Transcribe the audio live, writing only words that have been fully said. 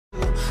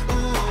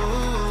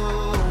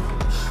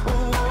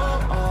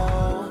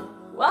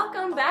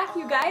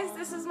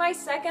this is my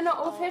second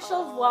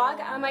official vlog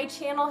on my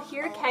channel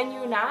here, Can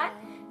You Not?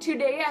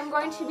 Today I'm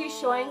going to be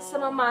showing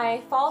some of my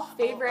fall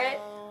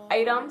favorite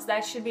items.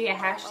 That should be a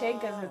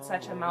hashtag because it's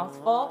such a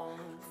mouthful.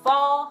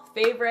 Fall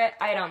favorite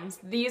items.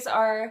 These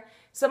are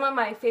some of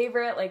my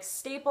favorite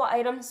staple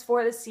items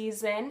for the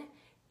season.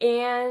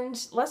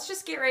 And let's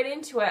just get right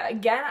into it.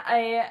 Again,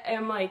 I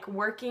am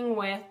working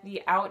with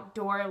the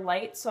outdoor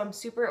light, so I'm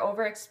super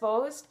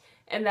overexposed,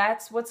 and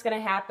that's what's gonna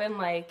happen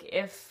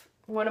if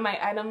one of my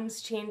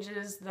items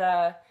changes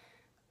the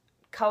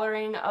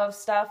coloring of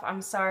stuff.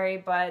 I'm sorry,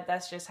 but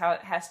that's just how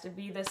it has to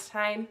be this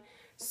time.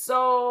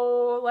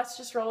 So let's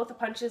just roll with the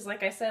punches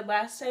like I said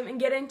last time and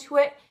get into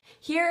it.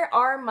 Here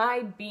are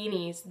my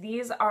beanies.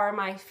 These are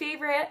my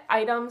favorite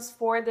items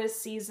for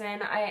this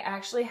season. I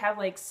actually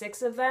have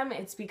 6 of them.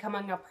 It's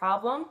becoming a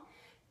problem.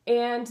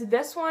 And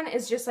this one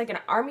is just an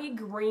army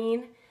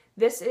green.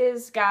 This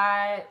is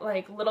got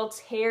little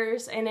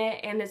tears in it,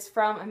 and it's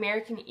from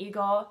American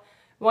Eagle.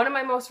 One of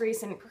my most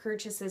recent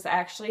purchases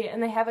actually,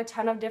 and they have a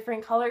ton of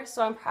different colors,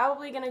 so I'm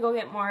probably gonna go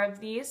get more of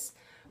these.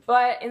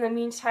 But in the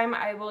meantime,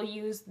 I will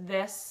use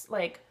this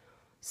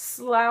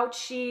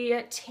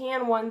slouchy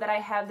tan one that I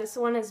have. This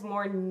one is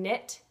more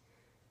knit.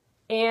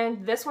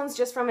 And this one's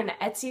just from an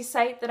Etsy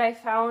site that I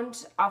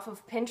found off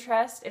of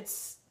Pinterest.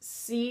 It's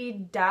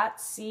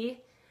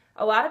C.C.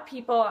 A lot of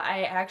people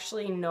I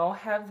actually know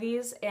have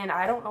these, and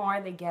I don't know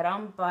where they get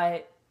them,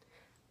 but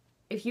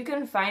if you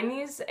can find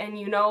these and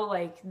you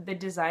know the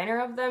designer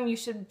of them, you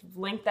should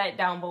link that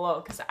down below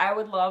because I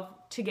would love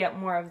to get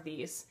more of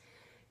these.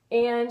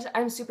 And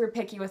I'm super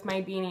picky with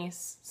my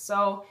beanies,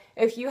 so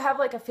if you have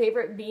a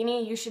favorite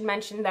beanie, you should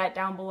mention that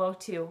down below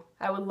too.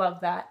 I would love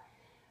that.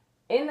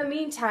 In the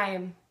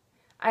meantime,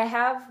 I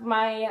have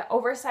my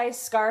oversized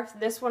scarf.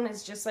 This one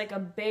is just a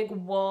big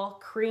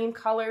wool cream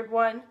colored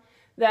one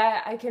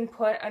that I can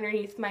put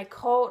underneath my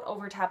coat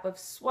over top of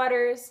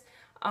sweaters.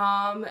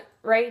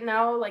 Right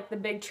now, the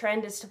big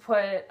trend is to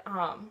put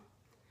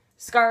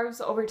scarves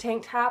over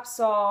tank tops,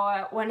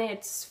 so when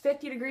it's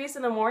 50 degrees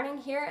in the morning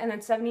here and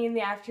then 70 in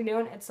the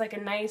afternoon, it's a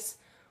nice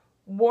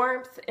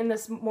warmth in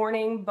this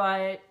morning,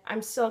 but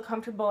I'm still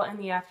comfortable in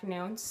the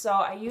afternoon, so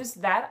I use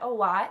that a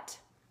lot.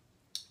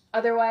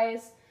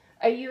 Otherwise,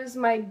 I use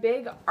my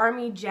big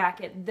army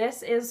jacket.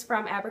 This is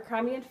from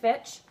Abercrombie &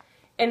 Fitch,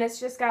 and it's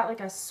just got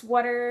a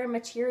sweater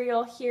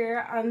material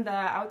here on the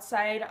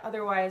outside.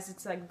 Otherwise,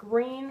 it's a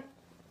green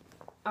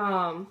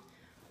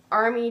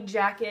army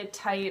jacket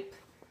type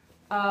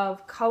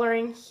of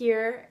coloring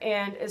here,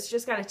 and it's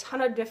just got a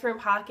ton of different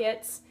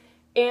pockets.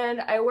 And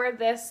I wear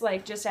this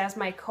just as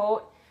my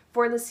coat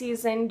for the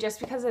season, just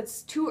because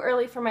it's too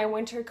early for my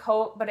winter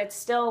coat, but it's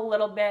still a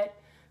little bit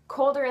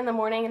colder in the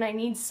morning, and I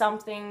need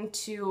something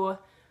to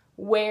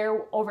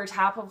wear over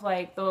top of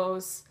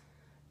those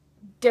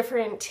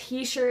different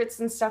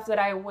t-shirts and stuff that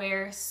I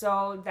wear.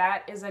 So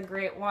that is a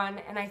great one,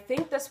 and I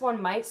think this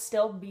one might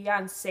still be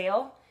on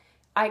sale.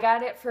 I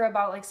got it for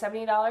about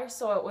 $70,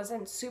 so it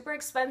wasn't super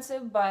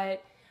expensive,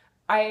 but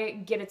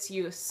I get its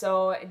use,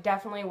 so it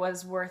definitely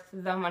was worth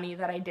the money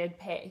that I did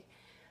pay.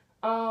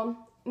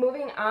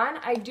 Moving on,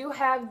 I do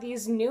have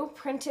these new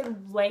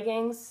printed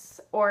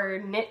leggings or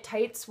knit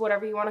tights,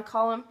 whatever you want to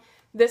call them.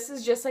 This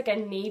is just a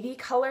navy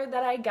color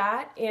that I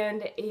got,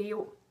 and it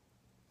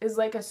is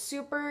a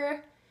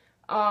super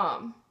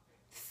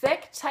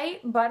thick tight,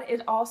 but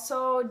it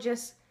also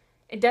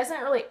it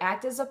doesn't really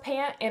act as a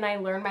pant, and I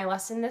learned my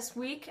lesson this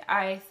week.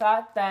 I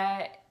thought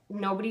that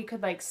nobody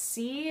could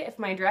see if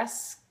my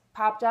dress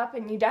popped up,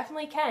 and you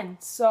definitely can.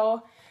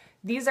 So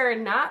these are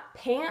not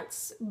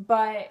pants,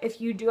 but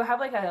if you do have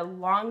a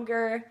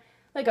longer,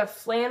 a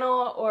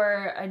flannel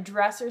or a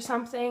dress or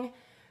something,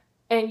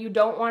 and you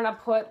don't want to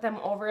put them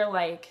over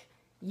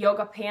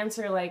yoga pants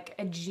or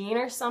a jean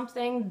or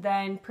something,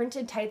 then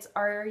printed tights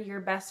are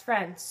your best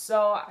friend.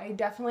 So I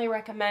definitely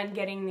recommend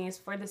getting these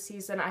for the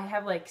season. I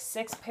have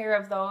 6 pair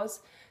of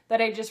those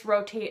that I just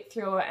rotate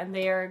through, and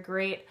they are a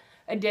great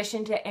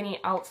addition to any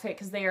outfit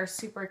because they are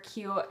super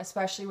cute,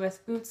 especially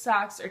with boot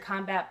socks or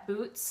combat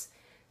boots.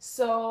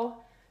 So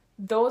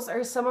those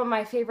are some of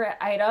my favorite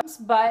items.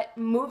 But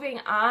moving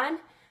on,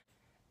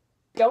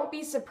 don't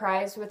be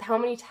surprised with how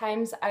many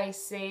times I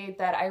say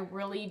that I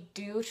really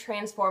do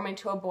transform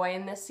into a boy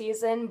in this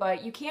season,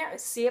 but you can't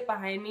see it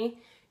behind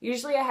me.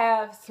 Usually I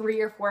have 3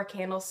 or 4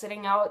 candles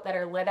sitting out that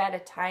are lit at a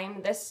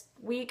time. This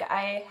week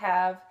I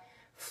have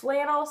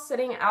flannel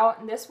sitting out,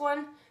 and this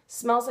one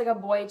smells like a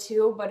boy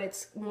too, but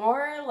it's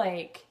more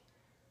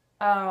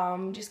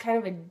just kind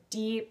of a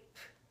deep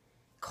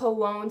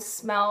cologne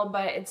smell,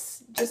 but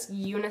it's just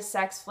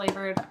unisex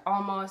flavored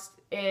almost.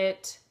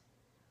 It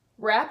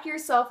wrap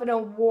yourself in a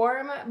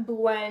warm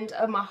blend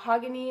of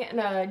mahogany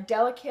and a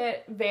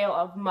delicate veil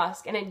of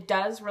musk, and it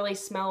does really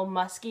smell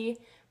musky,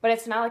 but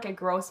it's not a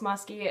gross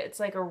musky.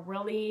 It's a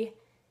really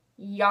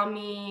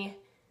yummy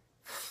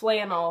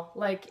flannel.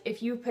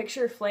 If you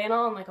picture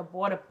flannel and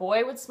what a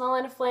boy would smell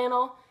in a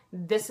flannel,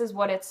 this is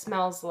what it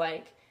smells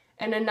like.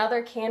 And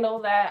another candle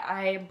that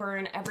I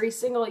burn every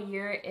single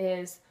year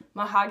is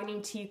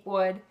mahogany teak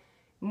wood.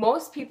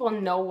 Most people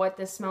know what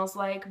this smells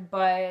like,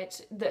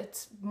 but the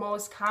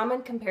most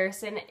common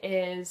comparison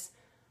is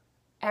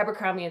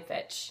Abercrombie &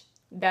 Fitch.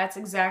 That's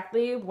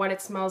exactly what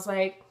it smells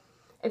like.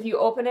 If you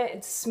open it,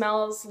 it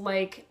smells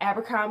like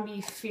Abercrombie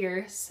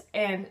Fierce,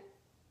 and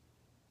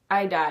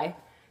I die.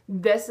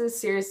 This is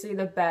seriously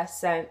the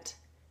best scent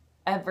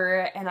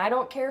ever, and I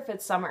don't care if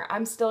it's summer,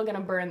 I'm still gonna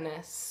burn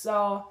this.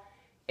 So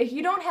if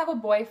you don't have a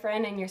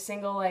boyfriend and you're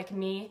single like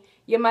me,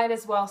 you might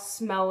as well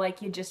smell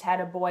like you just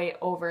had a boy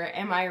over.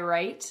 Am I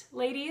right,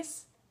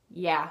 ladies?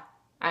 Yeah,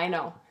 I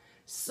know.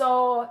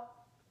 So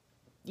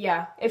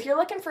yeah, if you're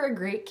looking for a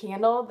great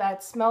candle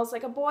that smells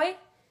like a boy,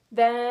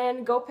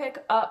 then go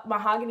pick up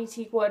mahogany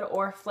teakwood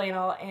or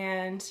flannel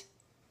and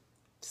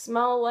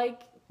smell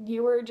like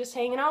you were just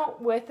hanging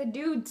out with a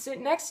dude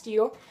sitting next to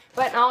you.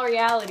 But in all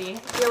reality,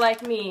 if you're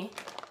like me,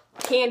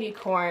 candy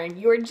corn.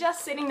 You were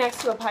just sitting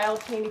next to a pile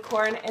of candy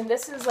corn, and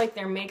this is like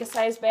their mega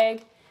size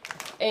bag,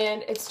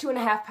 and it's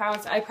 2.5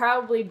 pounds. I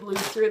probably blew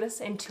through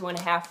this in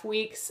 2.5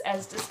 weeks,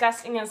 as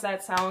disgusting as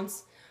that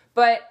sounds.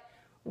 But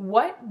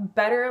what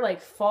better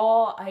like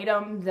fall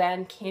item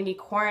than candy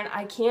corn?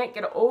 I can't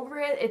get over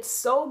it. It's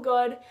so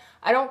good.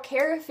 I don't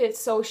care if it's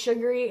so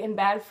sugary and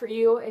bad for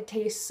you. It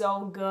tastes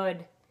so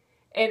good.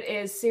 It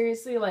is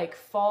seriously like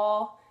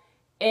fall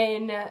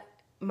in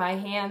my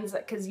hands,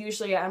 because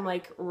usually I'm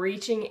like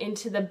reaching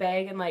into the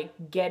bag and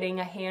like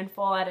getting a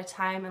handful at a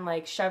time and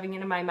like shoving it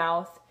into my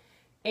mouth.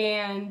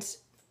 And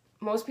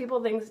most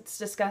people think it's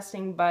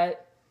disgusting,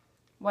 but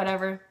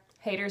whatever.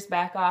 Haters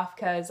back off,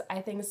 because I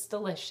think it's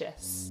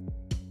delicious.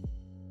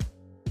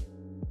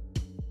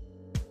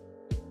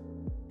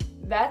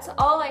 That's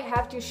all I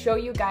have to show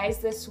you guys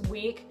this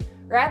week.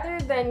 Rather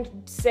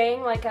than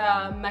saying like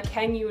a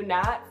McKen you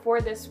not for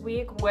this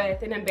week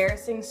with an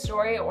embarrassing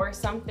story or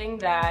something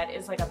that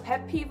is like a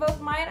pet peeve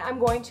of mine, I'm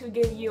going to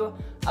give you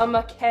a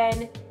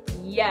McKen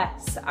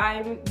yes.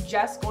 I'm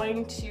just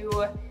going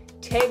to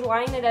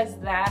tagline it as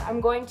that. I'm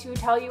going to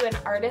tell you an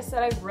artist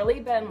that I've really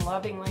been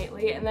loving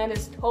lately, and that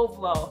is Tove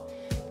Lo.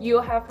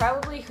 You have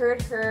probably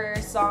heard her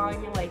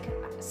song like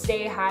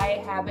Stay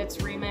High, Habits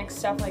remix,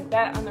 stuff like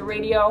that on the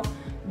radio.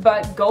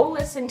 But go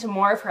listen to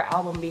more of her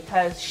album,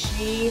 because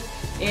she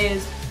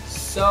is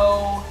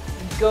so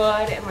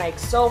good and like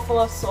so full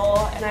of soul,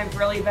 and I've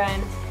really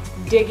been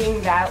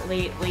digging that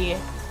lately.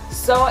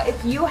 So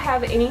if you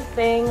have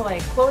anything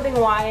like clothing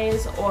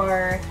wise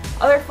or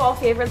other fall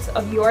favorites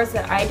of yours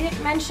that I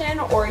didn't mention,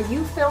 or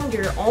you filmed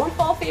your own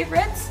fall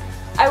favorites,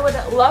 I would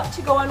love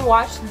to go and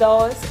watch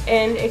those.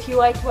 And if you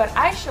liked what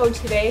I showed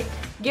today,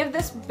 give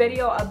this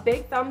video a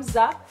big thumbs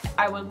up.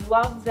 I would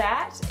love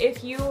that.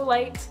 If you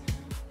liked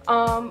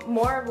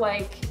more of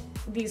like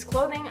these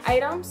clothing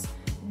items,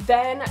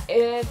 then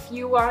if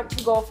you want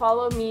to go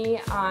follow me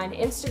on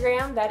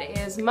Instagram, that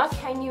is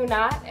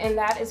McKenYouNot, and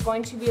that is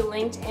going to be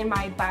linked in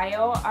my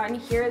bio on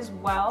here as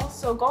well.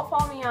 So go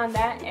follow me on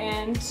that,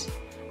 and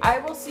I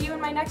will see you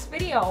in my next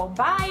video.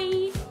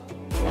 Bye!